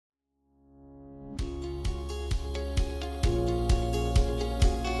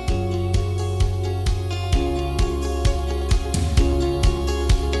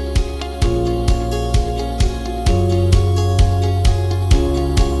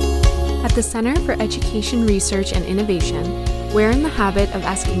At the Center for Education Research and Innovation, we're in the habit of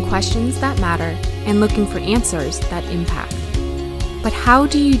asking questions that matter and looking for answers that impact. But how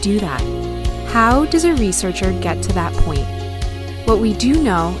do you do that? How does a researcher get to that point? What we do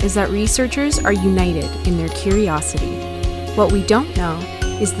know is that researchers are united in their curiosity. What we don't know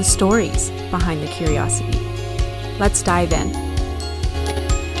is the stories behind the curiosity. Let's dive in.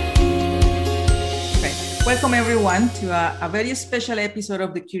 Welcome everyone to a very special episode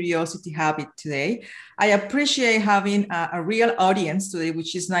of the Curiosity Habit today. I appreciate having a real audience today,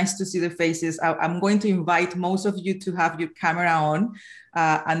 which is nice to see the faces. I'm going to invite most of you to have your camera on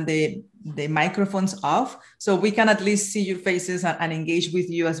and the microphones off, so we can at least see your faces and engage with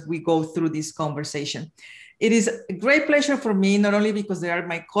you as we go through this conversation. It is a great pleasure for me, not only because they are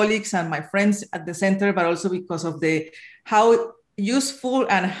my colleagues and my friends at the center, but also because of how useful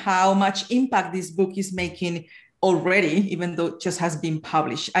and how much impact this book is making already, even though it just has been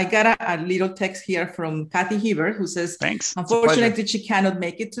published. I got a little text here from Kathy Heber who says, thanks. Unfortunately, she cannot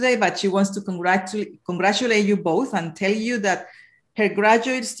make it today, but she wants to congratulate you both and tell you that her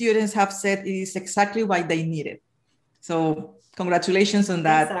graduate students have said it is exactly what they needed. So congratulations on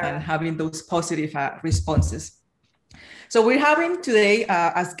that. Thanks, and having those positive responses. So we're having today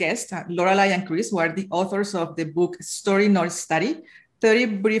as guests, Lorelei and Chris, who are the authors of the book Story Not Study,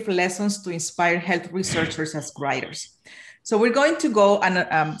 30 Brief Lessons to Inspire Health Researchers as Writers. So we're going to go,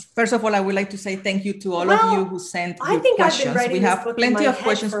 and first of all, I would like to say thank you to all of you who sent your questions. We have plenty of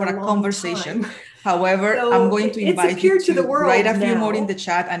questions for a conversation. However, so I'm going to invite you to write a few more in the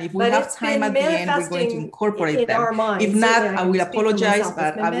chat, and if we have time at the end, we're going to incorporate them. If not, I will apologize,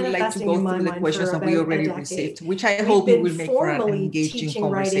 but I would like to go through the questions that we already received, which I hope it will make for an engaging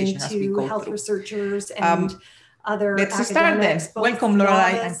conversation as we go through. Researchers and let's start then. Welcome,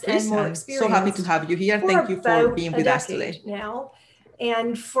 Lorelei and Chris. I'm so happy to have you here. Thank you for being with us today. Now,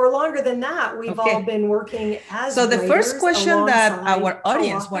 and for longer than that, we've all been working as So the first question that our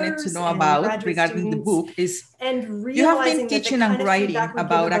audience wanted to know about regarding the book is, you have been teaching and writing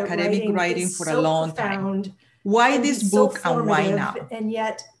about academic writing for a long time. Why this book and why now? And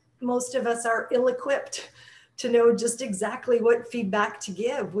yet most of us are ill-equipped to know just exactly what feedback to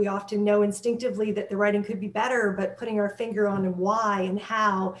give. We often know instinctively that the writing could be better, but putting our finger on why and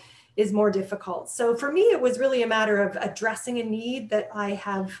how is more difficult. So for me, it was really a matter of addressing a need that I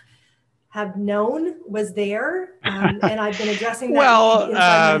have known was there, and I've been addressing that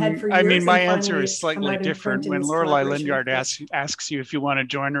inside my head for years. I mean, my answer is slightly different. When Lorelei Lingard asks you if you want to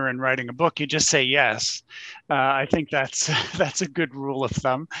join her in writing a book, you just say yes. I think that's a good rule of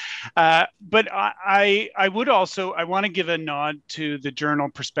thumb. But I want to give a nod to the journal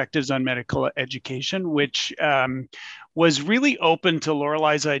Perspectives on Medical Education, which was really open to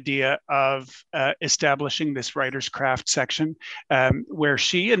Lorelei's idea of establishing this writer's craft section, where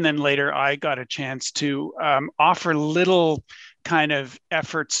she and then later I got a chance to offer little kind of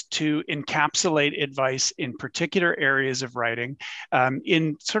efforts to encapsulate advice in particular areas of writing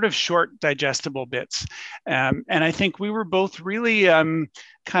in sort of short, digestible bits. And I think we were both really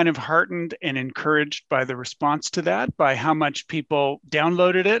kind of heartened and encouraged by the response to that, by how much people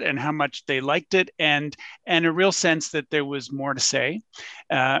downloaded it and how much they liked it, and a real sense that there was more to say,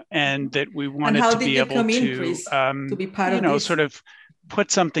 and that we wanted to be able to be part of this? Sort of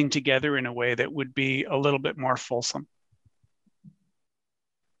put something together in a way that would be a little bit more fulsome.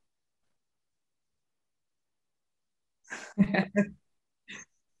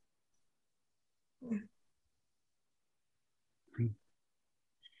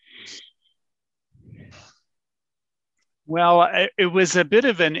 Well, it was a bit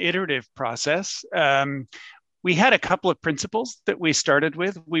of an iterative process. We had a couple of principles that we started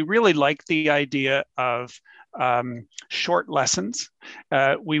with. We really liked the idea of short lessons.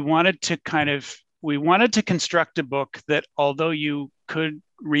 We wanted to construct a book that, although you could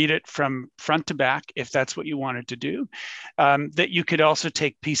read it from front to back, if that's what you wanted to do, that you could also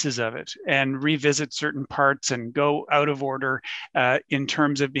take pieces of it and revisit certain parts and go out of order in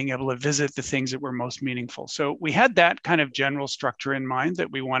terms of being able to visit the things that were most meaningful. So we had that kind of general structure in mind,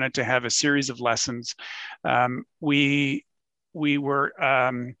 that we wanted to have a series of lessons. We were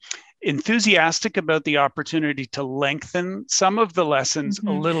enthusiastic about the opportunity to lengthen some of the lessons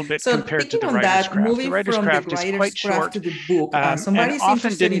a little bit compared to the writer's craft. The writer's craft is quite short, to the book, and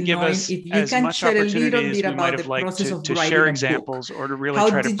often didn't give us as much opportunity as we might have liked to share examples or to really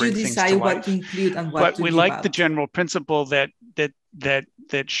try to bring things to life. But we like the general principle that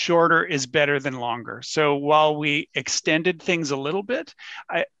shorter is better than longer. So while we extended things a little bit,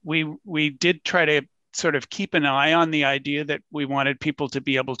 we did try to sort of keep an eye on the idea that we wanted people to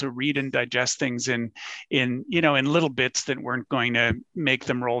be able to read and digest things in little bits that weren't going to make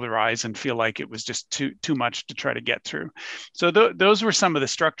them roll their eyes and feel like it was just too much to try to get through. So those were some of the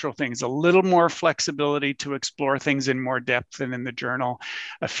structural things: a little more flexibility to explore things in more depth than in the journal,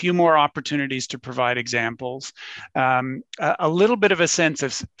 a few more opportunities to provide examples, a little bit of a sense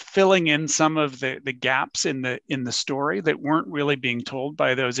of filling in some of the gaps in the story that weren't really being told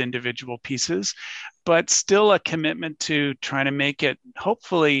by those individual pieces, but still a commitment to trying to make it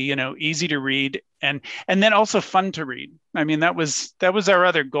hopefully, easy to read and then also fun to read. I mean, that was our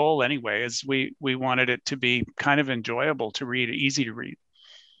other goal anyway, is we wanted it to be kind of enjoyable to read, easy to read.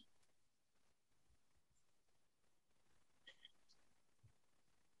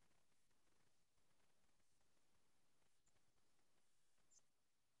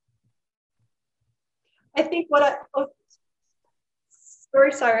 I think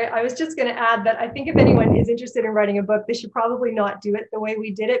sorry, I was just going to add that I think if anyone is interested in writing a book, they should probably not do it the way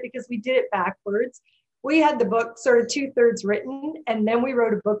we did it, because we did it backwards. We had the book sort of 2/3 written, and then we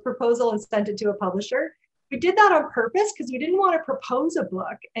wrote a book proposal and sent it to a publisher. We did that on purpose because we didn't want to propose a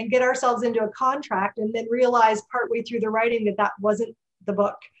book and get ourselves into a contract and then realize partway through the writing that wasn't the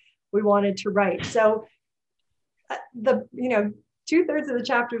book we wanted to write. So 2/3 of the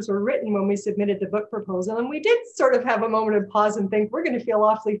chapters were written when we submitted the book proposal. And we did sort of have a moment of pause and think, we're going to feel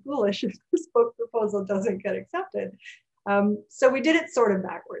awfully foolish if this book proposal doesn't get accepted. So we did it sort of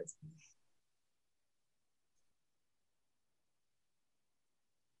backwards.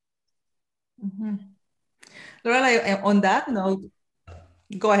 Mm-hmm. Lorelei, on that note,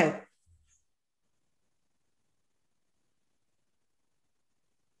 go ahead.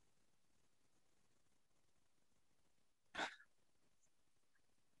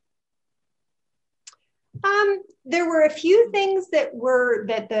 There were a few things that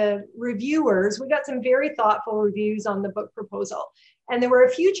the reviewers, we got some very thoughtful reviews on the book proposal. And there were a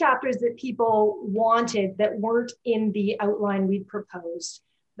few chapters that people wanted that weren't in the outline we'd proposed.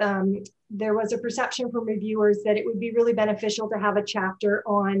 There was a perception from reviewers that it would be really beneficial to have a chapter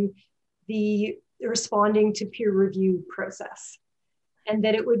on the responding to peer review process. And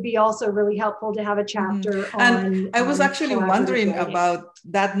that it would be also really helpful to have a chapter on. And I was actually wondering about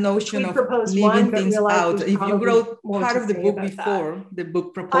that notion of leaving things out. If you wrote part of the book before the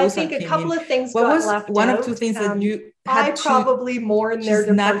book proposal, I think a couple of things got left out. One or two things that you had I probably more in their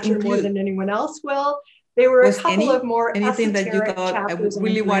departure more than anyone else will. There were a couple of more anything that you thought I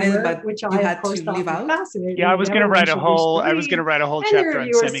really wanted, but which you had to leave out. Yeah, I was going to write a whole chapter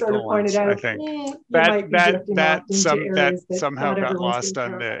on semicolons. I think that somehow got lost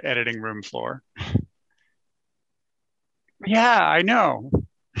on the editing room floor. Yeah, I know.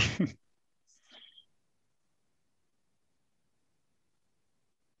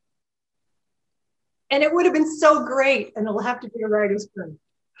 And it would have been so great, and it'll have to be a writer's room.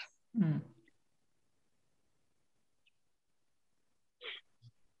 Mm-hmm.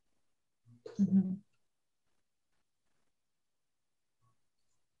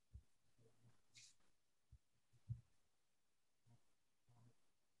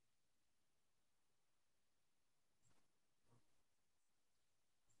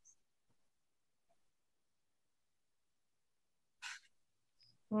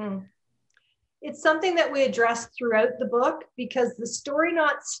 It's something that we address throughout the book, because the story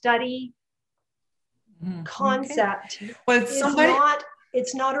not study concept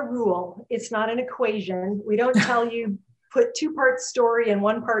it's not a rule. It's not an equation. We don't tell you put 2-part story and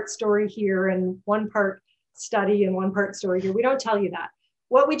 1-part story here and 1-part study and 1-part story here. We don't tell you that.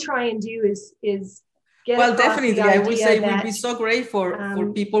 What we try and do is well, definitely, I would say it would be so great for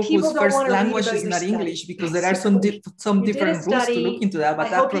people whose first language is not English, because there are some different rules to look into that,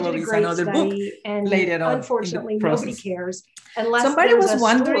 but that probably is another book later on. Unfortunately, nobody cares. Somebody was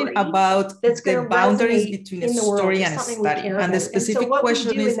wondering about the boundaries between a story and a study. And the specific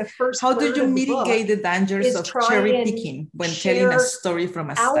question is, how do you mitigate the dangers of cherry picking when telling a story from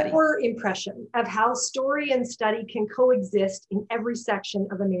a study? Our impression of how story and study can coexist in every section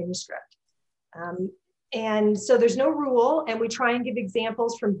of a manuscript. And so there's no rule, and we try and give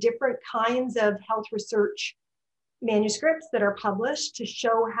examples from different kinds of health research manuscripts that are published to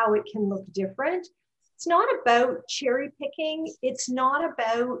show how it can look different. It's not about cherry picking. It's not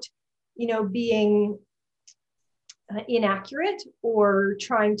about, being inaccurate or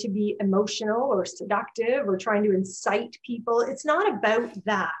trying to be emotional or seductive or trying to incite people. It's not about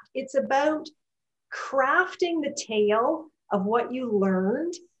that. It's about crafting the tale of what you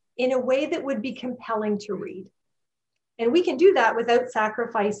learned in a way that would be compelling to read. And we can do that without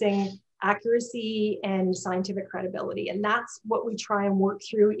sacrificing accuracy and scientific credibility. And that's what we try and work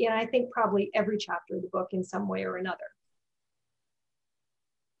through in, I think, probably every chapter of the book in some way or another.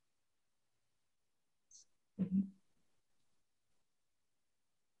 Mm-hmm.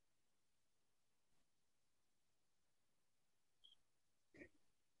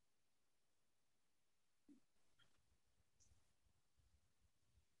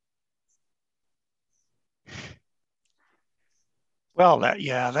 Well,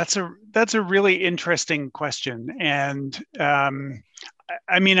 that's a really interesting question, and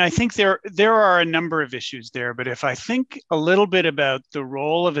I mean, I think there are a number of issues there. But if I think a little bit about the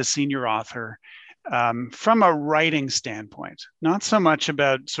role of a senior author from a writing standpoint, not so much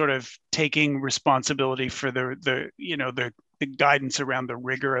about sort of taking responsibility for the guidance around the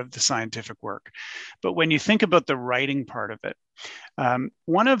rigor of the scientific work, but when you think about the writing part of it.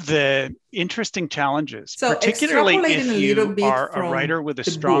 One of the interesting challenges, particularly if you are a writer with a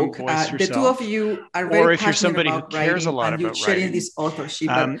strong voice yourself, the two of you are very or if you're passionate somebody who about cares a writing lot and you're about sharing writing, this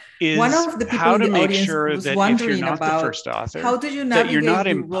authorship. is one of the people how in to the make audience sure was that if wondering you're not the about first author, how do you that you're not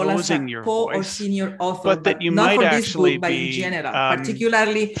navigate your role as imposing a your co or voice, senior author, but that you not might for this actually book, but in be general,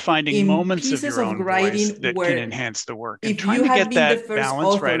 particularly finding in moments of pieces your of own writing voice that where can enhance the work. And if trying you to had get been the that first balance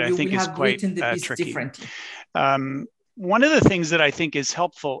author, right, I you think, would is have quite written the piece tricky. differently. One of the things that I think is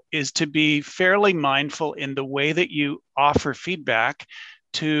helpful is to be fairly mindful in the way that you offer feedback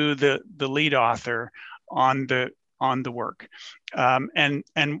to the lead author on the work. And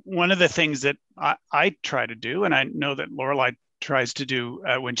one of the things that I try to do, and I know that Lorelei tries to do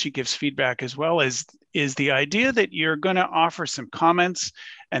when she gives feedback as well, is the idea that you're going to offer some comments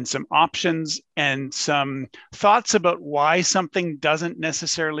and some options and some thoughts about why something doesn't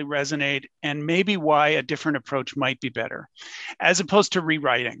necessarily resonate and maybe why a different approach might be better, as opposed to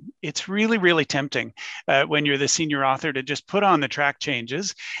rewriting. It's really, really tempting when you're the senior author to just put on the track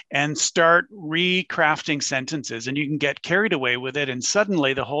changes and start recrafting sentences, and you can get carried away with it, and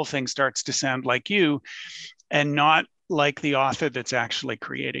suddenly the whole thing starts to sound like you and not like the author that's actually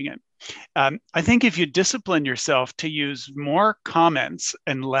creating it. I think if you discipline yourself to use more comments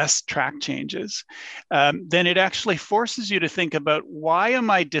and less track changes, then it actually forces you to think about, why am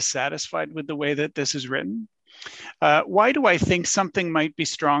I dissatisfied with the way that this is written? Why do I think something might be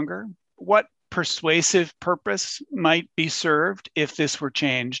stronger? What persuasive purpose might be served if this were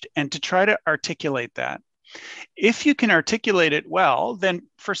changed? And to try to articulate that. If you can articulate it well, then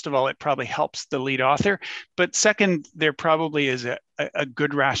first of all, it probably helps the lead author. But second, there probably is a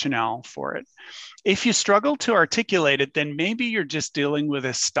good rationale for it. If you struggle to articulate it, then maybe you're just dealing with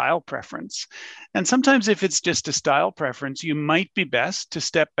a style preference. And sometimes if it's just a style preference, you might be best to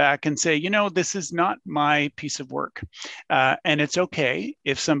step back and say, this is not my piece of work. And it's okay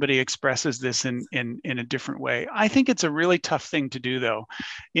if somebody expresses this in a different way. I think it's a really tough thing to do, though.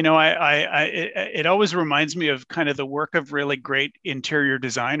 It always reminds me of kind of the work of really great interior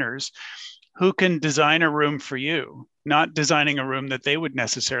designers who can design a room for you, not designing a room that they would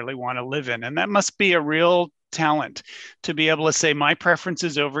necessarily want to live in. And that must be a real talent to be able to say, my preference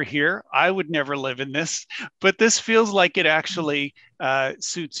is over here. I would never live in this, but this feels like it actually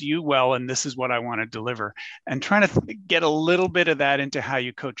suits you well, and this is what I want to deliver. And trying to get a little bit of that into how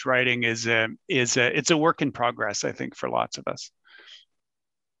you coach writing it's a work in progress, I think, for lots of us.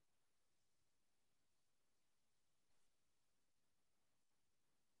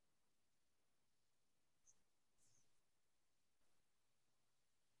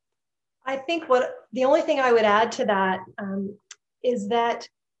 I think the only thing I would add to that is that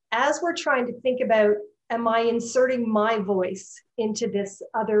as we're trying to think about, am I inserting my voice into this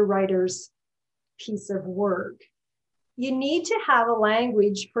other writer's piece of work, you need to have a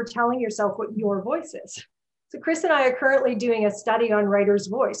language for telling yourself what your voice is. So Chris and I are currently doing a study on writer's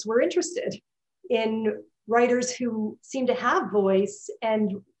voice. We're interested in writers who seem to have voice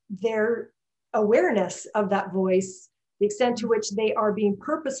and their awareness of that voice, the extent to which they are being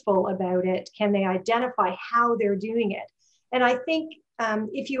purposeful about it. Can they identify how they're doing it? And I think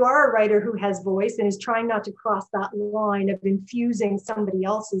if you are a writer who has voice and is trying not to cross that line of infusing somebody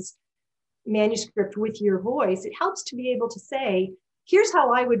else's manuscript with your voice, it helps to be able to say, here's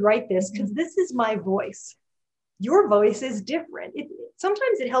how I would write this, because this is my voice. Your voice is different.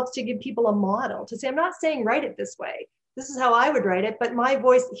 Sometimes it helps to give people a model to say, I'm not saying write it this way. This is how I would write it, but my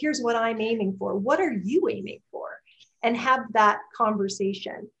voice, here's what I'm aiming for. What are you aiming for? And have that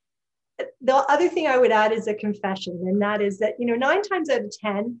conversation. The other thing I would add is a confession, and that is that, 9 times out of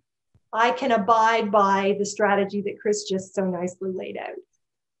 10, I can abide by the strategy that Chris just so nicely laid out.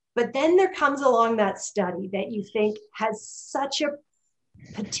 But then there comes along that study that you think has such a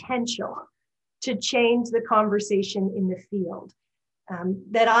potential to change the conversation in the field.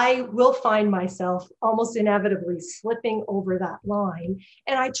 that I will find myself almost inevitably slipping over that line.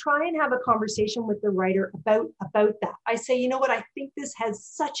 And I try and have a conversation with the writer about that. I say, you know what, I think this has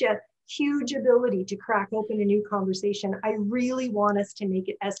such a huge ability to crack open a new conversation. I really want us to make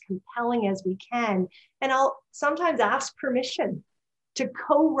it as compelling as we can. And I'll sometimes ask permission to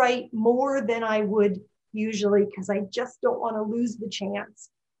co-write more than I would usually, because I just don't want to lose the chance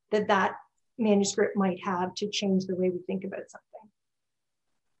that that manuscript might have to change the way we think about something.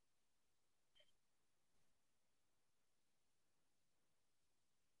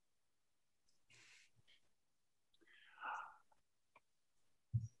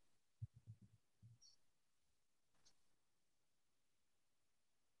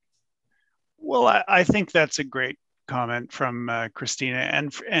 Well, I think that's a great comment from Christina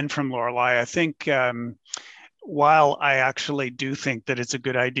and from Lorelei. I think while I actually do think that it's a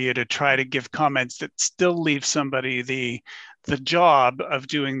good idea to try to give comments that still leave somebody the job of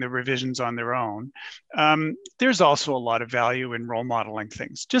doing the revisions on their own, there's also a lot of value in role modeling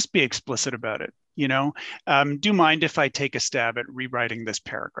things. Just be explicit about it. You know, do you mind if I take a stab at rewriting this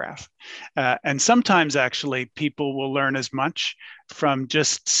paragraph? And sometimes actually people will learn as much from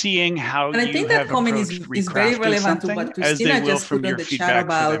just seeing how and I think that comment is very relevant to what Christina just put on the chat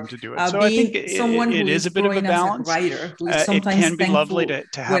about So being I think someone who is a bit of a balance. As a writer, who is sometimes it can be lovely to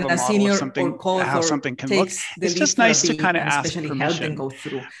have when a senior of something, how something can look. It's just nice to kind of ask permission go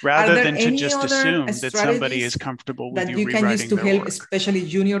through. rather than to just assume that somebody is comfortable with that you can use to help, work. especially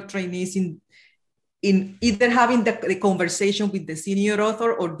junior trainees in either having the conversation with the senior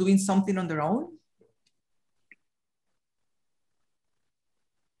author or doing something on their own?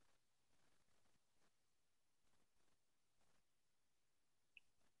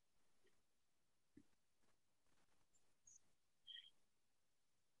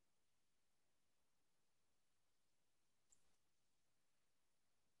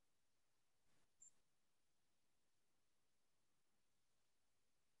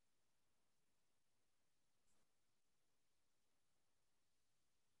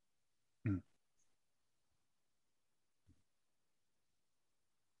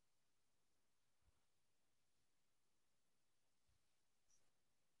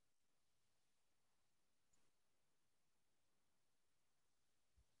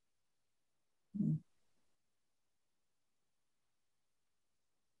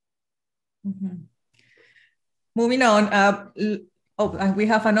 Mm-hmm. Moving on, we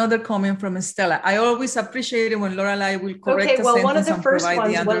have another comment from Stella. I always appreciate it when Lorelei will correct a sentence and provide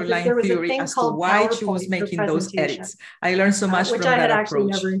the underlying theory as to why she was making those edits. I learned so much from that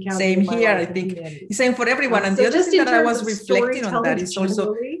approach. Same here, I think. It's same for everyone. And the other thing that I was reflecting on that is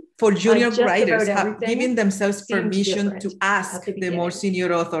also for junior writers, giving themselves permission to ask the more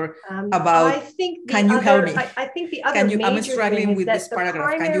senior author about, can you help me? I think the other I'm struggling with this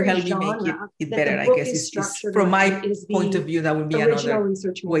paragraph. Can you help me make it better? I guess it's from my point of view, that would be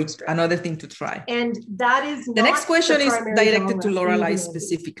another thing to try. And that is the next question is directed to Lorelei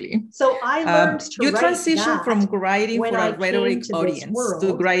specifically. So I learned to you transition from writing for a rhetoric audience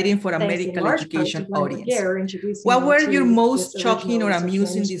to writing for a medical education audience. What were your most shocking or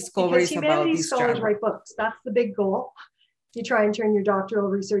amusing discoveries about this scholars write books. That's the big goal. You try and turn your doctoral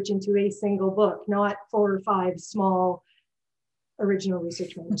research into a single book, not 4 or 5 small original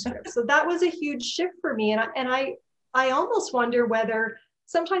research manuscripts. So that was a huge shift for me. And I almost wonder whether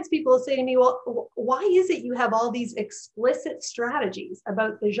sometimes people say to me, well, why is it you have all these explicit strategies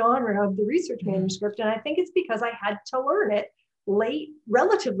about the genre of the research manuscript? And I think it's because I had to learn it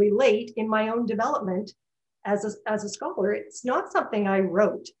relatively late in my own development as a scholar. It's not something I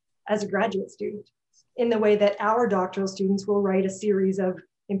wrote as a graduate student in the way that our doctoral students will write a series of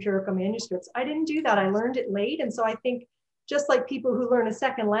empirical manuscripts. I didn't do that. I learned it late. And so I think just like people who learn a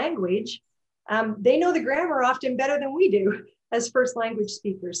second language, they know the grammar often better than we do as first language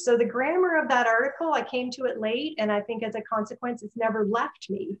speakers. So the grammar of that article, I came to it late. And I think as a consequence, it's never left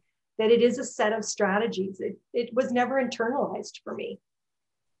me, that it is a set of strategies. It was never internalized for me.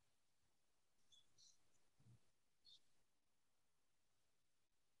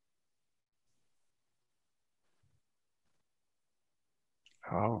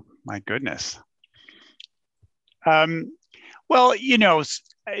 Oh, my goodness. Well, you know,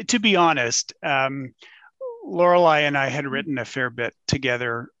 to be honest, Lorelei and I had written a fair bit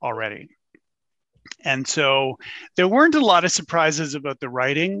together already. And so there weren't a lot of surprises about the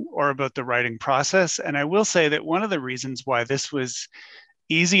writing or about the writing process. And I will say that one of the reasons why this was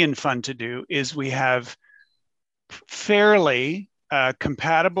easy and fun to do is we have fairly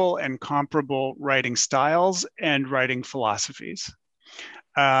compatible and comparable writing styles and writing philosophies.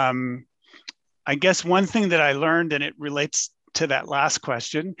 I guess one thing that I learned, and it relates to that last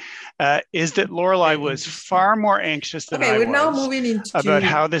question is that Lorelei was far more anxious than I we're was now moving into about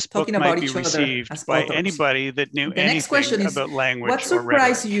how this book might be received by authors. anybody that knew the next question is, about language. What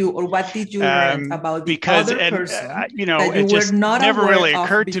surprised you, or what did you learn about the other person that you it just were not never aware really of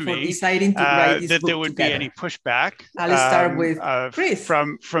occurred to before me deciding to write this that book there would together? be any pushback. I'll start with Chris.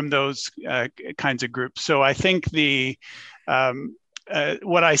 From those kinds of groups. So I think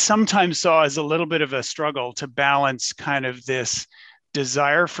what I sometimes saw as a little bit of a struggle to balance kind of this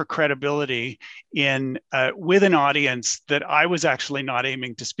desire for credibility in with an audience that I was actually not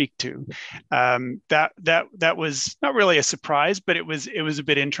aiming to speak to. That was not really a surprise, but it was a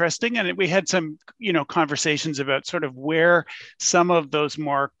bit interesting, and we had some conversations about sort of where some of those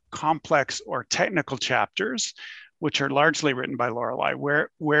more complex or technical chapters, which are largely written by Lorelei,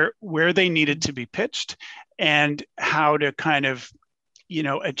 where they needed to be pitched, and how to kind of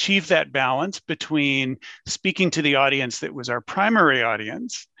achieve that balance between speaking to the audience that was our primary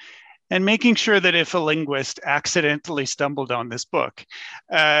audience and making sure that if a linguist accidentally stumbled on this book,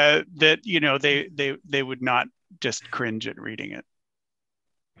 that they would not just cringe at reading it.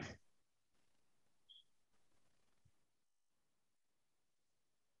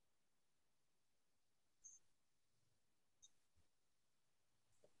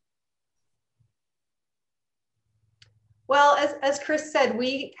 Well, as Chris said,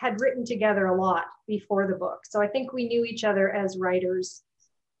 we had written together a lot before the book. So I think we knew each other as writers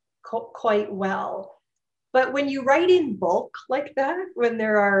quite well. But when you write in bulk like that, when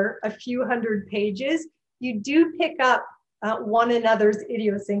there are a few hundred pages, you do pick up one another's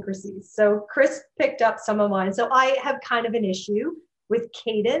idiosyncrasies. So Chris picked up some of mine. So I have kind of an issue with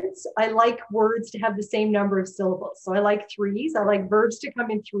cadence. I like words to have the same number of syllables. So I like threes. I like verbs to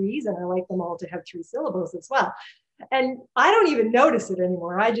come in threes, and I like them all to have 3 syllables as well. And I don't even notice it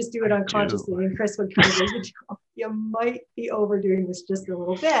anymore. I just do it unconsciously. And Chris would kind of go, you might be overdoing this just a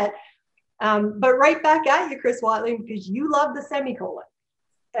little bit. But right back at you, Chris Watling, because you love the semicolon.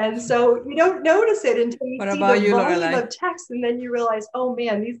 And so you don't notice it until you see the volume of text. And then you realize, oh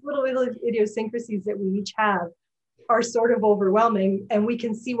man, these little idiosyncrasies that we each have are sort of overwhelming. And we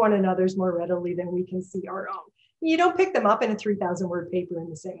can see one another's more readily than we can see our own. You don't pick them up in a 3,000 word paper in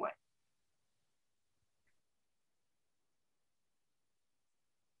the same way.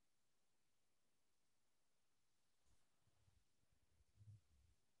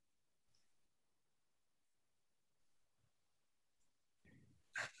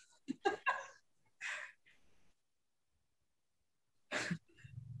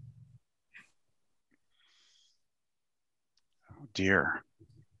 Oh dear.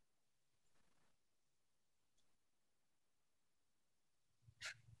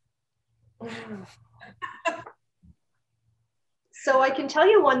 So I can tell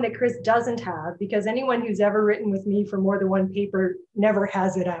you one that Chris doesn't have, because anyone who's ever written with me for more than one paper never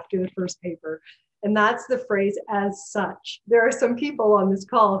has it after the first paper. And that's the phrase "as such." There are some people on this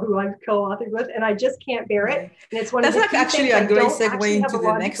call who I've co-authored with, and I just can't bear it. And it's one that's of the actually a great segue into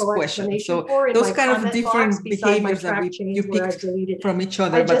the next question. So those kind of different behaviors that you picked from each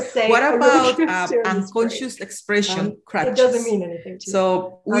other. But what about unconscious expression crutches? It doesn't mean anything to me.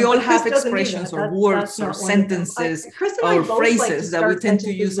 So we all have expressions or words or sentences or phrases that we tend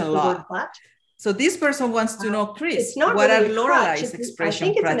to use a lot. So this person wants to know, Chris, what are Lorelei's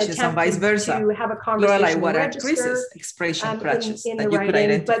expression crutches and vice versa? Lorelei, what are Chris's expression crutches that you could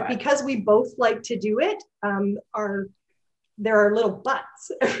identify? But because we both like to do it, there are little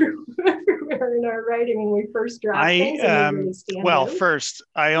buts everywhere in our writing when we first draft things. Well, first,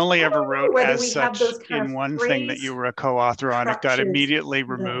 I only ever wrote as such in one thing that you were a co-author on. It got immediately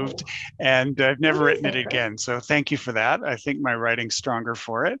removed, and I've never written it again. So thank you for that. I think my writing's stronger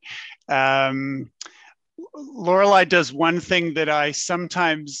for it. Lorelei does one thing that I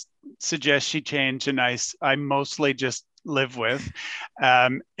sometimes suggest she change, and I mostly just live with.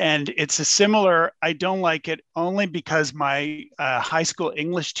 And it's a similar, I don't like it only because my high school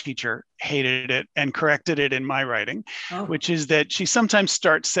English teacher hated it and corrected it in my writing, which is that she sometimes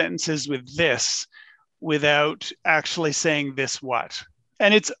starts sentences with this without actually saying this what.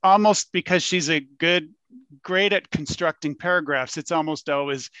 And it's almost because she's great at constructing paragraphs, it's almost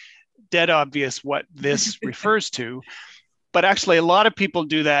always dead obvious what this refers to. But actually, a lot of people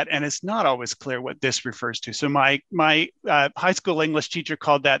do that, and it's not always clear what this refers to. So my high school English teacher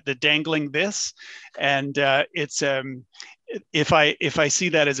called that the dangling this, and it's if I see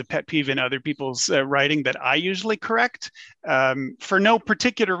that as a pet peeve in other people's writing that I usually correct for no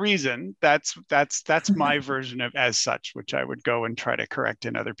particular reason. That's my version of as such, which I would go and try to correct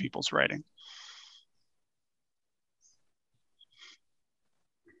in other people's writing.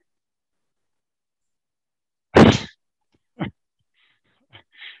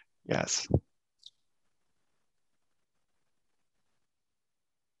 Yes.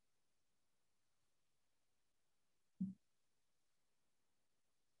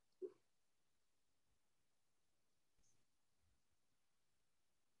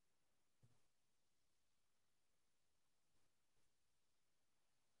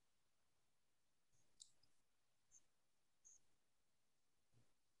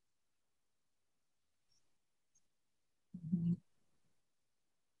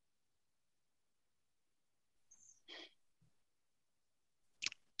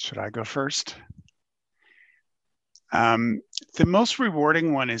 Should I go first? The most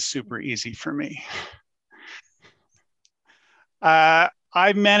rewarding one is super easy for me. I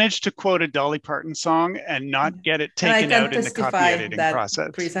managed to quote a Dolly Parton song and not get it taken out in the copy editing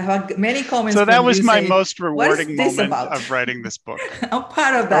process. Chris, I have many comments. So that was my most rewarding moment of writing this book. I'm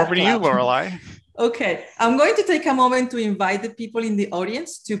part of that. Over to you, Lorelei. Okay, I'm going to take a moment to invite the people in the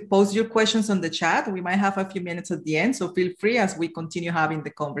audience to post your questions on the chat. We might have a few minutes at the end, so feel free as we continue having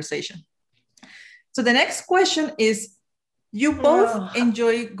the conversation. So the next question is, you both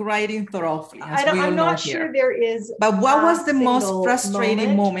enjoy writing thoroughly, as we all know here. I'm not sure there is. But what was the most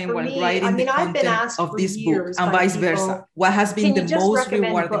frustrating moment when writing the content of this book, and vice versa? What has been the most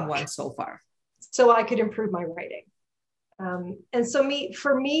rewarding one so far? So I could improve my writing. And so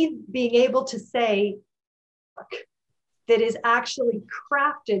for me, being able to say that is actually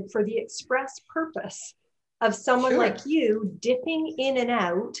crafted for the express purpose of someone like you dipping in and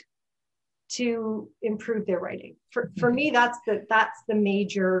out to improve their writing. For me, that's the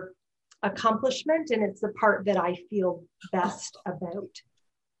major accomplishment, and it's the part that I feel best about.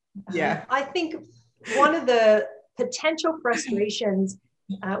 Yeah. I think one of the potential frustrations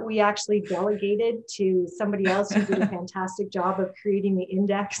we actually delegated to somebody else who did a fantastic job of creating the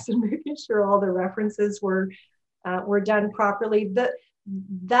index and making sure all the references were done properly.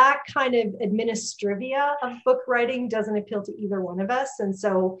 That kind of administrivia of book writing doesn't appeal to either one of us. And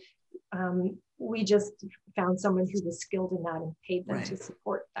so we just found someone who was skilled in that and paid them to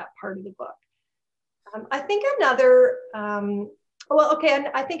support that part of the book. I think another,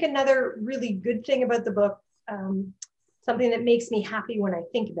 I think another really good thing about the book, something that makes me happy when I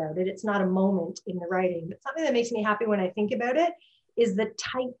think about it, it's not a moment in the writing, but something that makes me happy when I think about it is the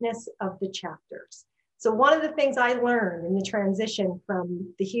tightness of the chapters. So one of the things I learned in the transition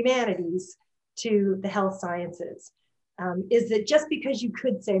from the humanities to the health sciences is that just because you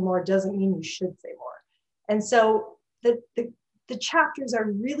could say more doesn't mean you should say more. And so the chapters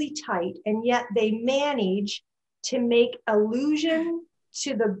are really tight, and yet they manage to make allusion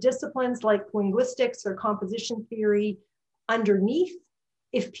to the disciplines like linguistics or composition theory underneath.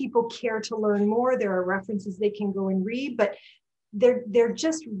 If people care to learn more, there are references they can go and read, but they're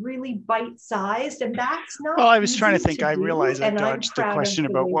just really bite-sized, and that's not. Well, I was trying to think. I realized I dodged the question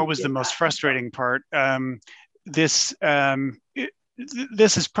about what was the most frustrating part. This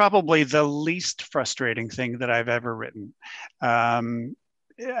is probably the least frustrating thing that I've ever written. And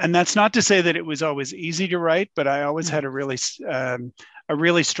that's not to say that it was always easy to write, but I always had a really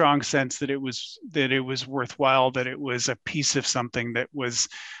strong sense that it was worthwhile, that it was a piece of something that was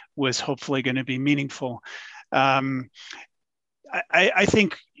hopefully going to be meaningful. I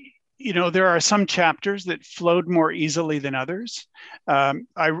think, there are some chapters that flowed more easily than others. And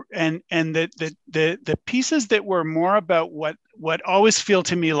the pieces that were more about what always feel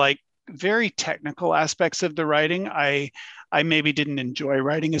to me like very technical aspects of the writing, I maybe didn't enjoy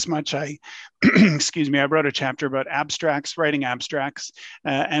writing as much. Excuse me, I wrote a chapter about writing abstracts,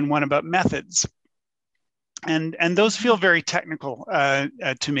 and one about methods. And those feel very technical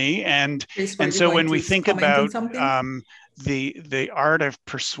to me. And so when we think about the art of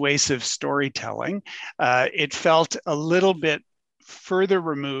persuasive storytelling, it felt a little bit further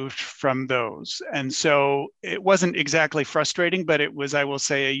removed from those. And so it wasn't exactly frustrating, but it was, I will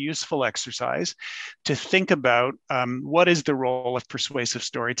say, a useful exercise to think about what is the role of persuasive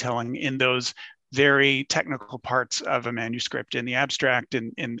storytelling in those very technical parts of a manuscript, in the abstract,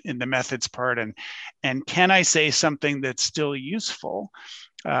 in the methods part, and can I say something that's still useful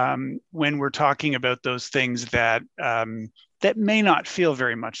when we're talking about those things that may not feel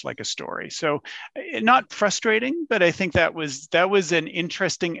very much like a story. So not frustrating, but I think that was an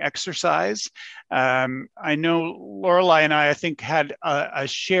interesting exercise. I know Lorelei and I think, had a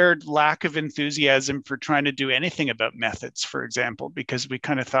shared lack of enthusiasm for trying to do anything about methods, for example, because we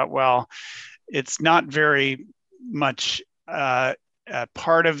kind of thought, well, it's not very much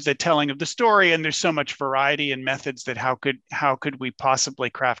part of the telling of the story, and there's so much variety in methods that how could we possibly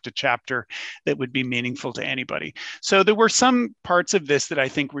craft a chapter that would be meaningful to anybody. So there were some parts of this that I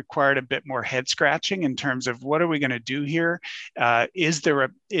think required a bit more head scratching in terms of what are we going to do here? Is there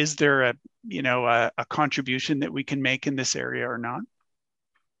a contribution that we can make in this area or not?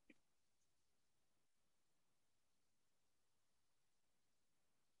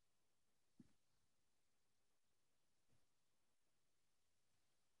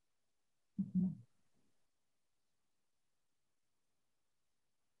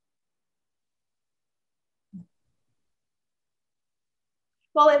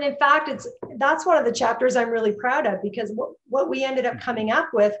 Well, and in fact, that's one of the chapters I'm really proud of, because what we ended up coming up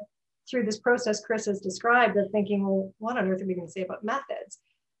with through this process Chris has described of thinking, well, what on earth are we going to say about methods?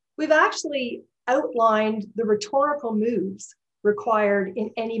 We've actually outlined the rhetorical moves required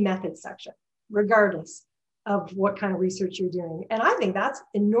in any method section, regardless of what kind of research you're doing. And I think that's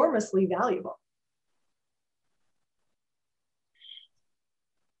enormously valuable.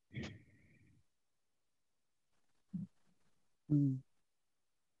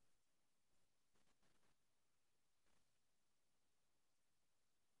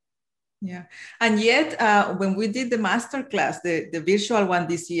 Yeah, and yet when we did the masterclass, the virtual one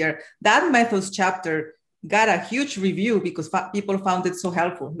this year, that methods chapter got a huge review because people found it so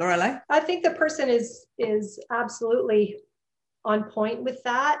helpful. Lorelei? I think the person is absolutely on point with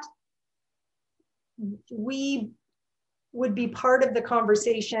that. We would be part of the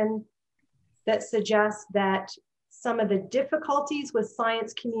conversation that suggests that some of the difficulties with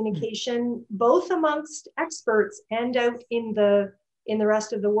science communication, both amongst experts and out in the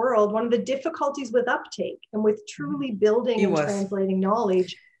rest of the world, one of the difficulties with uptake and with truly building and translating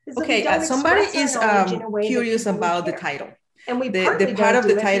knowledge is that we don't somebody express is our knowledge in a way curious that about the title. And we the part of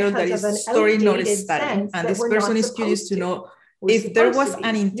the title that is story notice study, and this person is curious to know if there was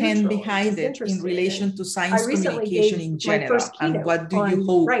an intent behind it in relation to science communication in general, and what do you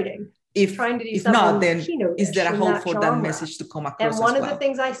hope? If not, then is there a hope for that message to come across? And one of the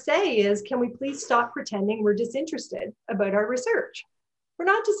things I say is, can we please stop pretending we're disinterested about our research? We're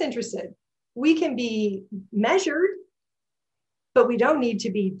not disinterested. We can be measured, but we don't need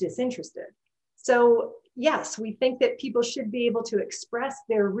to be disinterested. So yes, we think that people should be able to express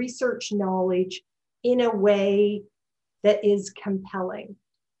their research knowledge in a way that is compelling.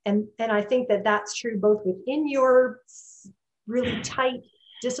 And I think that that's true both within your really tight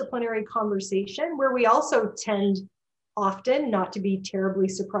disciplinary conversation, where we also tend often not to be terribly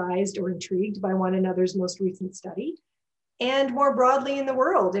surprised or intrigued by one another's most recent study, and more broadly in the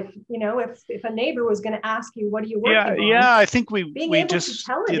world. If a neighbor was going to ask you, what are you working on? Yeah, I think we just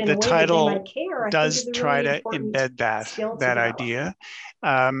did the title does try to embed that idea.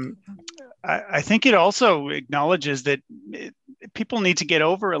 I think it also acknowledges that people need to get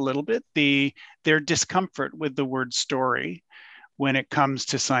over a little bit their discomfort with the word story when it comes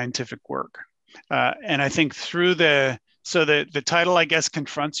to scientific work. And I think the title, I guess,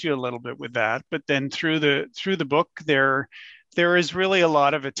 confronts you a little bit with that, but then through the book, there is really a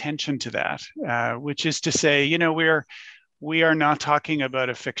lot of attention to that, which is to say, we are not talking about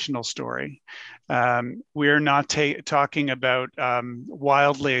a fictional story. We are not talking about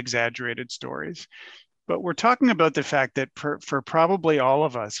wildly exaggerated stories. But we're talking about the fact that for probably all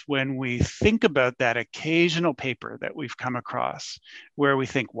of us, when we think about that occasional paper that we've come across where we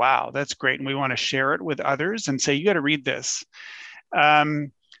think, wow, that's great, and we want to share it with others and say, you got to read this.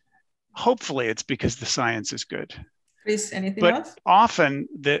 Hopefully it's because the science is good. Chris, anything else? Often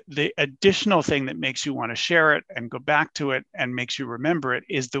the additional thing that makes you want to share it and go back to it and makes you remember it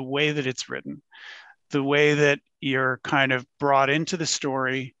is the way that it's written, the way that you're kind of brought into the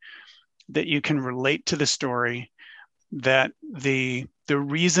story, that you can relate to the story, that the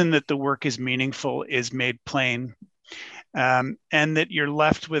reason that the work is meaningful is made plain, and that you're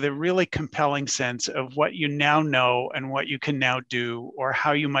left with a really compelling sense of what you now know and what you can now do, or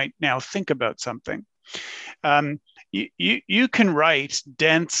how you might now think about something. You can write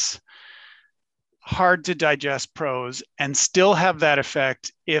dense, hard to digest prose and still have that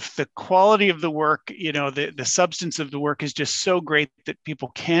effect if the quality of the work, the substance of the work is just so great that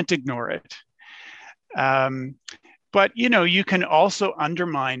people can't ignore it. But you can also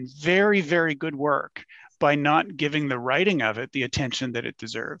undermine very, very good work by not giving the writing of it the attention that it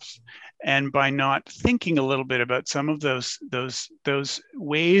deserves, and by not thinking a little bit about some of those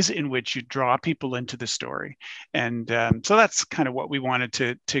ways in which you draw people into the story. And so that's kind of what we wanted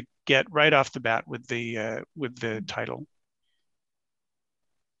to get right off the bat with the title.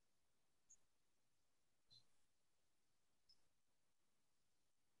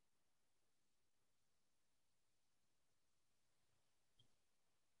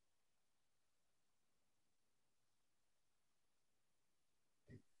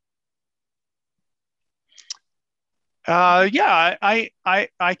 Yeah,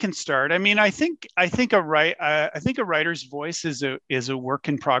 I can start. I mean, I think a writer's voice is a work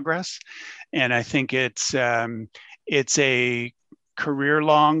in progress, and I think it's a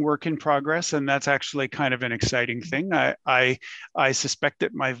career-long work in progress, and that's actually kind of an exciting thing. I suspect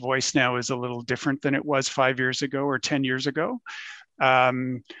that my voice now is a little different than it was 5 years ago or 10 years ago.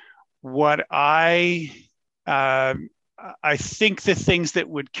 What I think the things that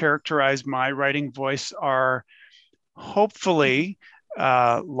would characterize my writing voice are hopefully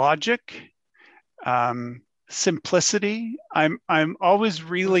logic, simplicity. I'm always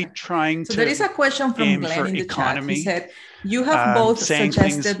really trying to. So there is a question from Glenn in the chat. He said, you have both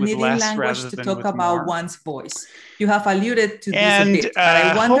suggested needing language to talk about one's voice. You have alluded to this a bit, but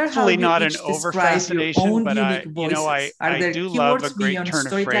I wonder how you each describe your own unique voices. Are there keywords beyond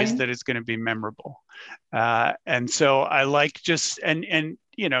storytelling that is going to be memorable? And so I like just, and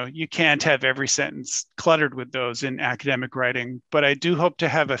you know, you can't have every sentence cluttered with those in academic writing, but I do hope to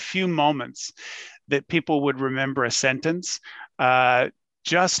have a few moments that people would remember a sentence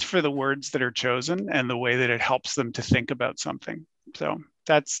just for the words that are chosen and the way that it helps them to think about something. So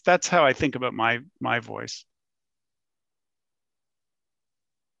that's how I think about my voice.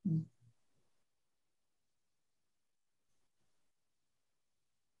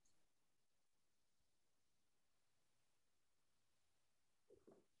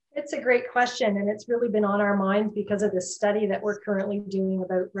 It's a great question, and it's really been on our minds because of this study that we're currently doing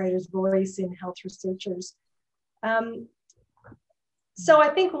about writer's voice in health researchers. So I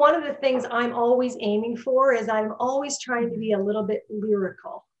think one of the things I'm always aiming for is I'm always trying to be a little bit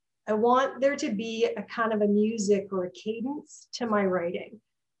lyrical. I want there to be a kind of a music or a cadence to my writing.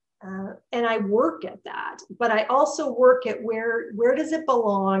 And I work at that, but I also work at where does it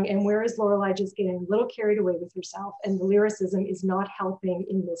belong, and where is Lorelei just getting a little carried away with herself, and the lyricism is not helping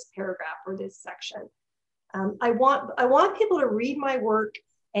in this paragraph or this section. I want people to read my work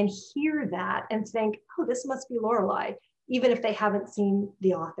and hear that and think, oh, this must be Lorelei, even if they haven't seen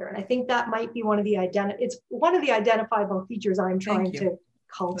the author. And I think that might be one of the identifiable features I'm trying to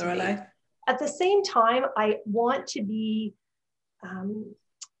cultivate. Lorelei. At the same time, I want to be.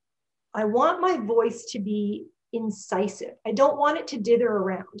 I want my voice to be incisive. I don't want it to dither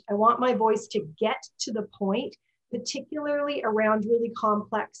around. I want my voice to get to the point, particularly around really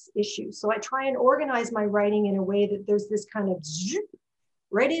complex issues. So I try and organize my writing in a way that there's this kind of zoop,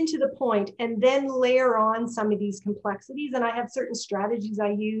 right into the point, and then layer on some of these complexities. And I have certain strategies I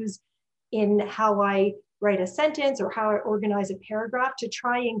use in how I write a sentence or how I organize a paragraph to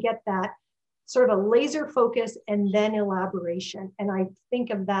try and get that sort of a laser focus and then elaboration. And I think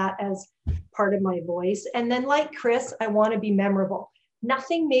of that as part of my voice. And then like Chris, I want to be memorable.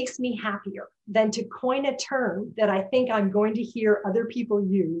 Nothing makes me happier than to coin a term that I think I'm going to hear other people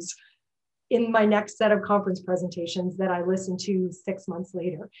use in my next set of conference presentations that I listen to 6 months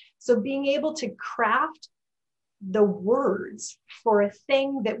later. So being able to craft the words for a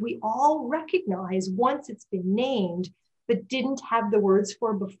thing that we all recognize once it's been named, but didn't have the words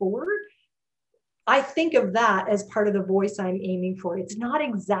for before, I think of that as part of the voice I'm aiming for. It's not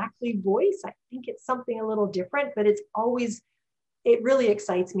exactly voice. I think it's something a little different, but it really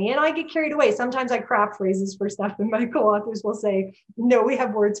excites me. And I get carried away. Sometimes I craft phrases for stuff and my co-authors will say, no, we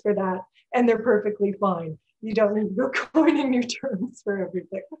have words for that. And they're perfectly fine. You don't need to go coining new terms for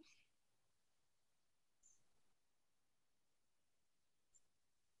everything.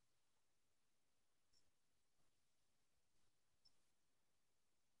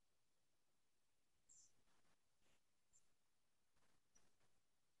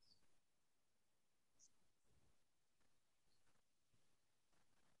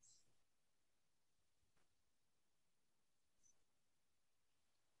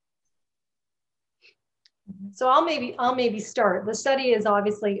 So I'll maybe start. The study is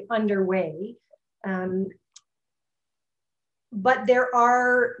obviously underway, but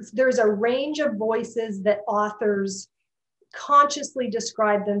there's a range of voices that authors consciously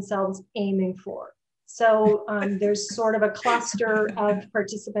describe themselves aiming for. So there's sort of a cluster of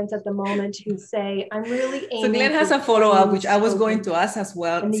participants at the moment who say, I'm really aiming. So Glenn has a follow-up, which I was going to ask as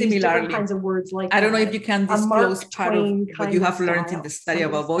well, similarly. Kinds of words like I don't know if you can disclose part of what you have learned in the study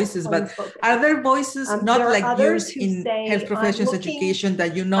about voices, but are there voices not like yours in health professions education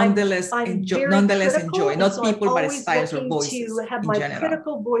that you nonetheless enjoy, not people, but styles or voices in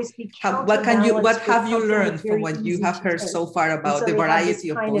general? What have you learned from what you have heard so far about the variety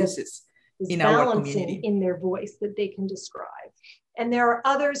of voices in our community in their voice that they can describe? And there are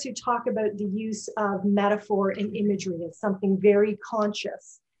others who talk about the use of metaphor and imagery as something very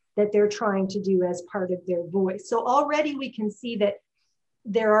conscious that they're trying to do as part of their voice. So already we can see that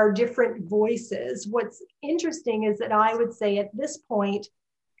there are different voices. What's interesting is that I would say at this point,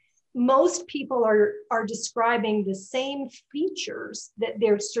 most people are describing the same features that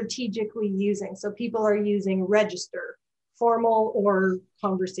they're strategically using. So people are using register, formal or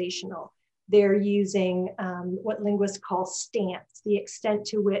conversational. They're using what linguists call stance, the extent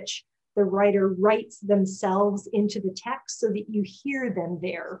to which the writer writes themselves into the text so that you hear them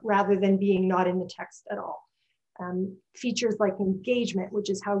there rather than being not in the text at all. Features like engagement, which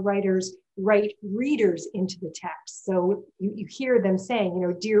is how writers write readers into the text. So you hear them saying, you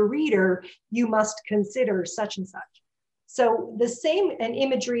know, dear reader, you must consider such and such. So the same, and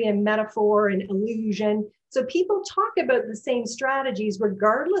imagery and metaphor and illusion. So people talk about the same strategies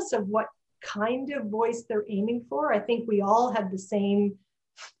regardless of what kind of voice they're aiming for. I think we all have the same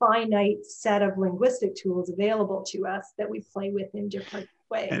finite set of linguistic tools available to us that we play with in different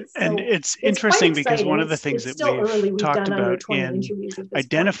ways. And it's interesting because one of the things that we've talked about in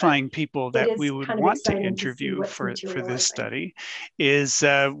identifying people that we would want to interview for this study is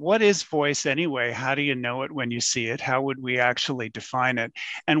what is voice anyway? How do you know it when you see it? How would we actually define it?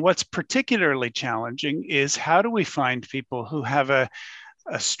 And what's particularly challenging is how do we find people who have a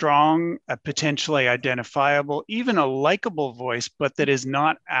strong, a potentially identifiable, even a likable voice, but that is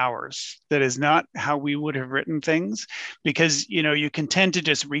not ours, that is not how we would have written things. Because, you know, you can tend to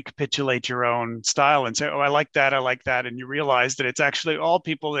just recapitulate your own style and say, oh, I like that. And you realize that it's actually all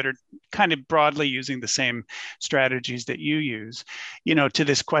people that are kind of broadly using the same strategies that you use. You know, to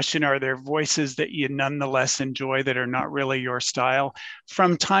this question, are there voices that you nonetheless enjoy that are not really your style?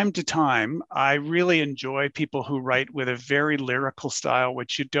 From time to time, I really enjoy people who write with a very lyrical style,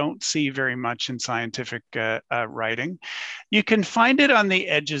 which you don't see very much in scientific writing. You can find it on the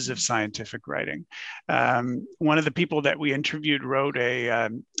edges of scientific writing. One of the people that we interviewed wrote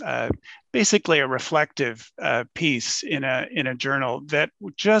basically a reflective piece in a journal that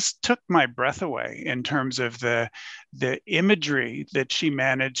just took my breath away in terms of the imagery that she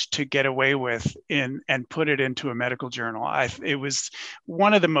managed to get away with and put it into a medical journal. It was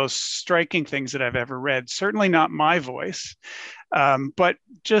one of the most striking things that I've ever read. Certainly not my voice, but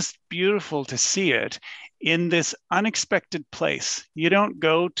just beautiful to see it in this unexpected place. You don't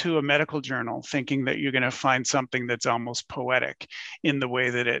go to a medical journal thinking that you're going to find something that's almost poetic in the way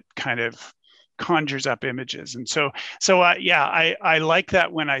that it kind of conjures up images. And so I like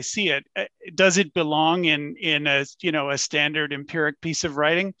that when I see it. Does it belong in a, you know, a standard empiric piece of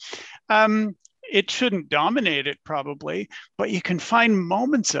writing? It shouldn't dominate it probably, but you can find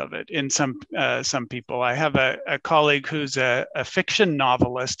moments of it in some people. I have a colleague who's a fiction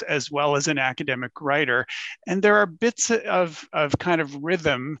novelist as well as an academic writer, and there are bits of kind of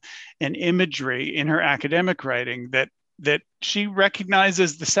rhythm and imagery in her academic writing that she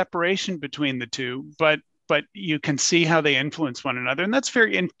recognizes the separation between the two, but you can see how they influence one another. And it's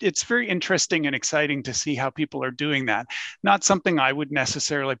very interesting and exciting to see how people are doing that. Not something I would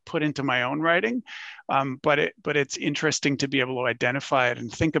necessarily put into my own writing, but it's interesting to be able to identify it and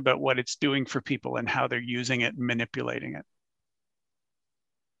think about what it's doing for people and how they're using it and manipulating it.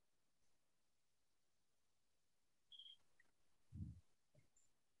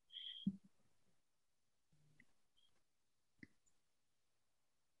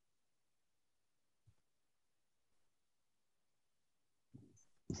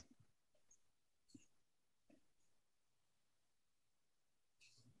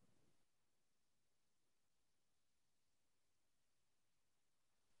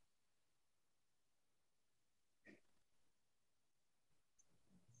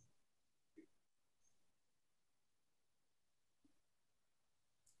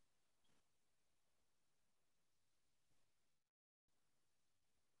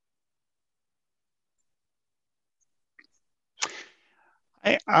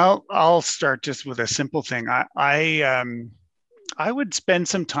 I'll start just with a simple thing. I would spend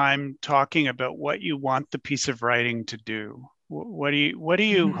some time talking about what you want the piece of writing to do. What do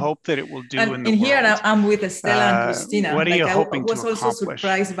you hope that it will do in the world? Here I'm with Stella and Christina. What are you hoping to accomplish? I was also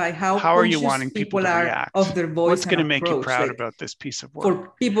surprised by how are you wanting people to react? Of their voice. What's going to make you proud about this piece of work?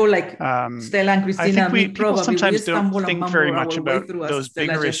 For people like Stella and Christina, I think people sometimes don't think very much about those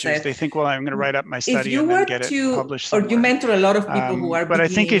bigger issues. They think, well, I'm going to write up my study and then get it published somewhere. Or you mentor a lot of people who are but I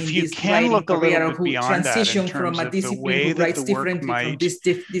think if you can look a little bit beyond that in terms from a of the way that the work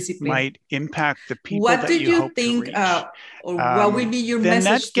might impact the people that you hope to reach. Or what will be your then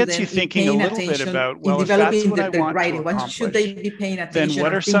message that gets you thinking a little bit about, well, if that's what I want to accomplish, what should they be paying attention? Then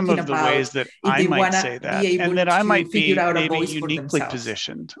what are some of the ways that I might say that, and that I might be maybe uniquely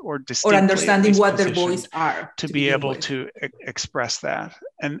positioned or distinctly, or understanding what their voice are to be able to express that,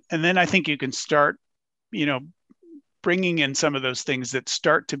 and then I think you can start, you know, bringing in some of those things that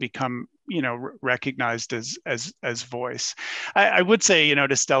start to become, recognized as voice. I would say,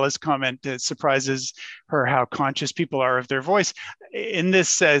 to Stella's comment, it surprises her how conscious people are of their voice. In this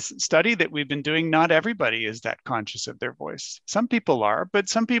study that we've been doing, not everybody is that conscious of their voice. Some people are, but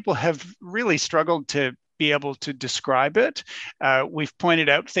some people have really struggled to be able to describe it. We've pointed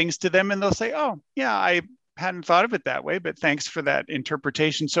out things to them and they'll say, oh, yeah, I hadn't thought of it that way, but thanks for that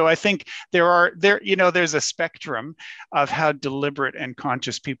interpretation. So I think there's a spectrum of how deliberate and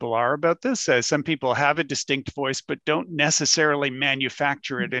conscious people are about this. Some people have a distinct voice, but don't necessarily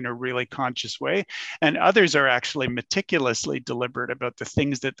manufacture it in a really conscious way. And others are actually meticulously deliberate about the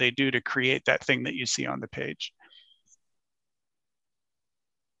things that they do to create that thing that you see on the page.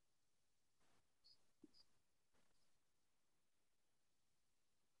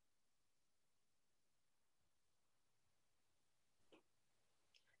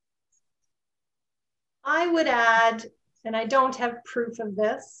 I would add, and I don't have proof of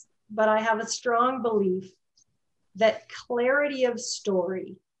this, but I have a strong belief that clarity of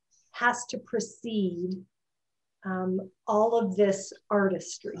story has to precede all of this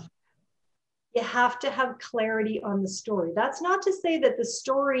artistry. You have to have clarity on the story. That's not to say that the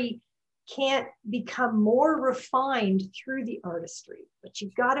story can't become more refined through the artistry, but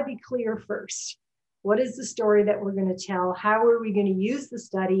you've got to be clear first. What is the story that we're going to tell? How are we going to use the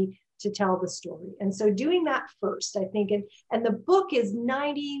study to tell the story? And so doing that first, I think, and the book is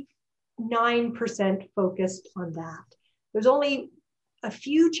 99% focused on that. There's only a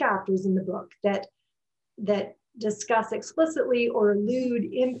few chapters in the book that discuss explicitly or allude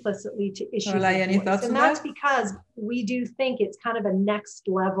implicitly to issues of voice. And that's because we do think it's kind of a next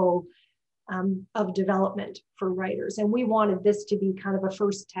level of development for writers. And we wanted this to be kind of a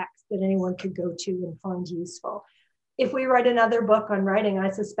first text that anyone could go to and find useful. If we write another book on writing, I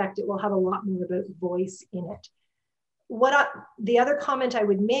suspect it will have a lot more about voice in it. The other comment I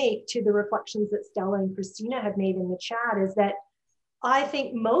would make to the reflections that Stella and Christina have made in the chat is that I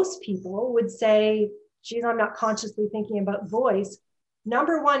think most people would say, geez, I'm not consciously thinking about voice.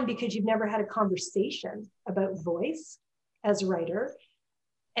 Number one, because you've never had a conversation about voice as a writer.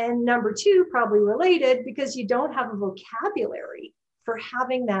 And number two, probably related, because you don't have a vocabulary for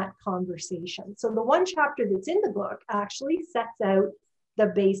having that conversation. So the one chapter that's in the book actually sets out the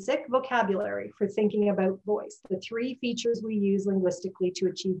basic vocabulary for thinking about voice, the three features we use linguistically to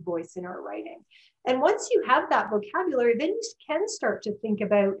achieve voice in our writing. And once you have that vocabulary, then you can start to think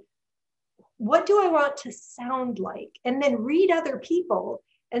about, what do I want to sound like? And then read other people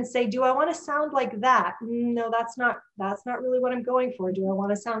and say, do I want to sound like that? No, that's not really what I'm going for. Do I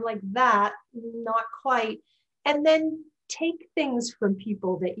want to sound like that? Not quite. And then take things from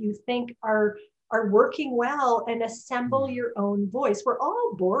people that you think are working well and assemble your own voice. We're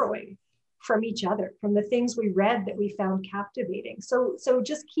all borrowing from each other, from the things we read that we found captivating. So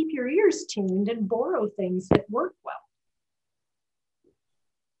just keep your ears tuned and borrow things that work well.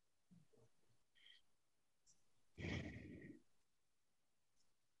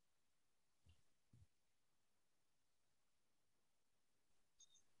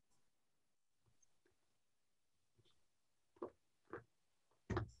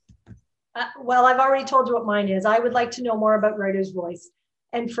 Well, I've already told you what mine is. I would like to know more about writer's voice.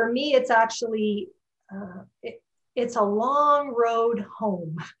 And for me, it's actually, it's a long road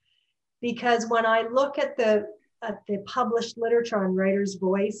home, because when I look at the published literature on writer's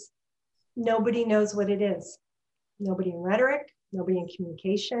voice, nobody knows what it is. Nobody in rhetoric, nobody in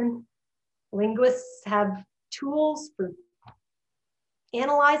communication. Linguists have tools for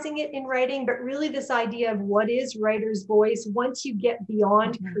analyzing it in writing, but really this idea of what is writer's voice, once you get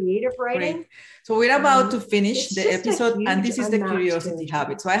beyond creative writing. Great. So we're about to finish the episode, and this is the curiosity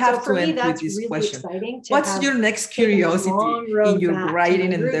habit. So I have to end with this question. What's your next curiosity in your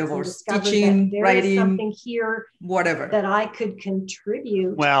writing endeavors, teaching, writing, here whatever that I could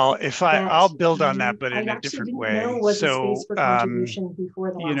contribute? Well, I'll build on that, but in a different way. So,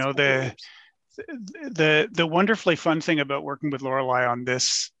 the wonderfully fun thing about working with Lorelei on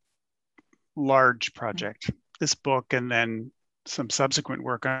this large project, this book, and then some subsequent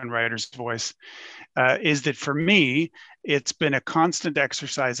work on writer's voice, is that for me, it's been a constant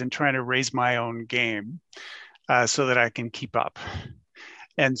exercise in trying to raise my own game so that I can keep up.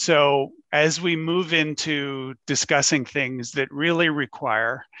 And so as we move into discussing things that really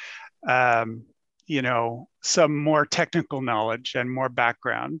require some more technical knowledge and more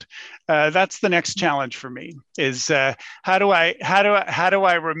background. That's the next challenge for me. Is how do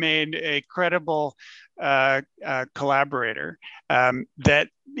I remain a credible collaborator that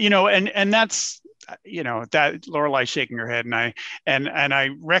and that's that Lorelei shaking her head, and I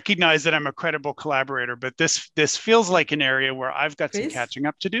recognize that I'm a credible collaborator, but this feels like an area where I've got some catching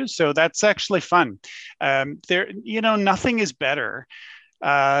up to do. So that's actually fun. Nothing is better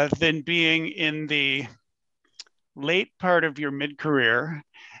than being in the late part of your mid-career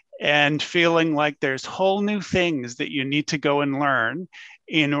and feeling like there's whole new things that you need to go and learn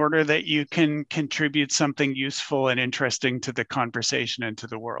in order that you can contribute something useful and interesting to the conversation and to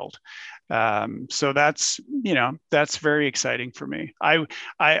the world. So that's very exciting for me. I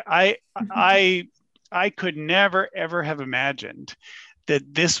could never, ever have imagined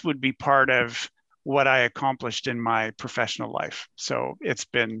that this would be part of what I accomplished in my professional life. So it's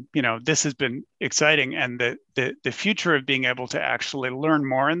been, this has been exciting, and the future of being able to actually learn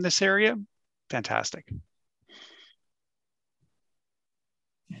more in this area, fantastic.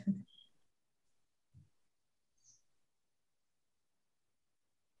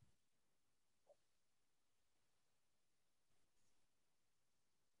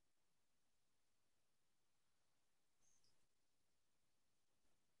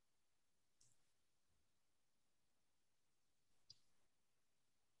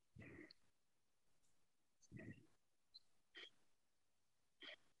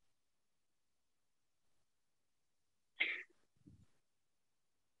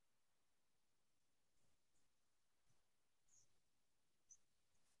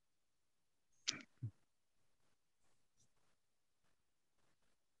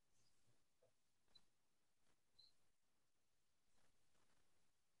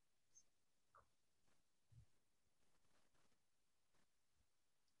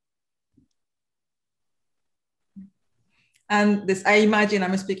 And this, I imagine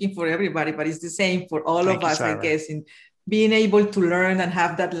I'm speaking for everybody, but it's the same for all of us, Sayra. I guess. In being able to learn and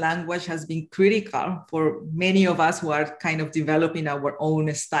have that language has been critical for many of us who are kind of developing our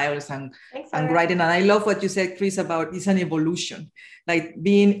own styles and writing. And I love what you said, Chris, about it's an evolution, like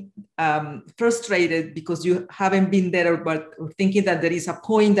being frustrated because you haven't been there, but thinking that there is a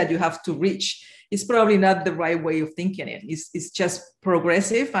point that you have to reach. It's probably not the right way of thinking it. It's just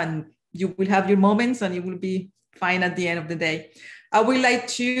progressive, and you will have your moments and you will be fine at the end of the day. I would like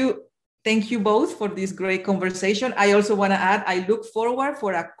to thank you both for this great conversation. I also want to add, I look forward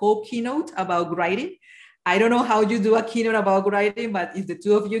for a co-keynote about writing. I don't know how you do a keynote about writing, but if the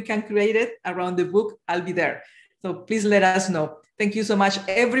two of you can create it around the book, I'll be there. So please let us know. Thank you so much,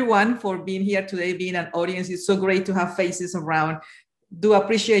 everyone, for being here today, being an audience. It's so great to have faces around. Do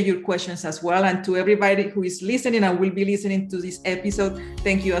appreciate your questions as well. And to everybody who is listening and will be listening to this episode,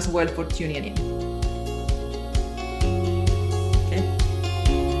 thank you as well for tuning in.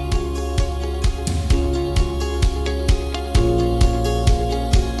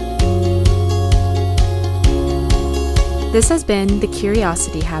 This has been The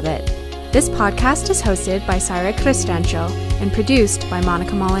Curiosity Habit. This podcast is hosted by Sayra Cristancho and produced by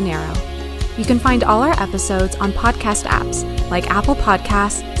Monica Molinero. You can find all our episodes on podcast apps like Apple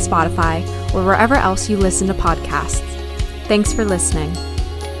Podcasts, Spotify, or wherever else you listen to podcasts. Thanks for listening.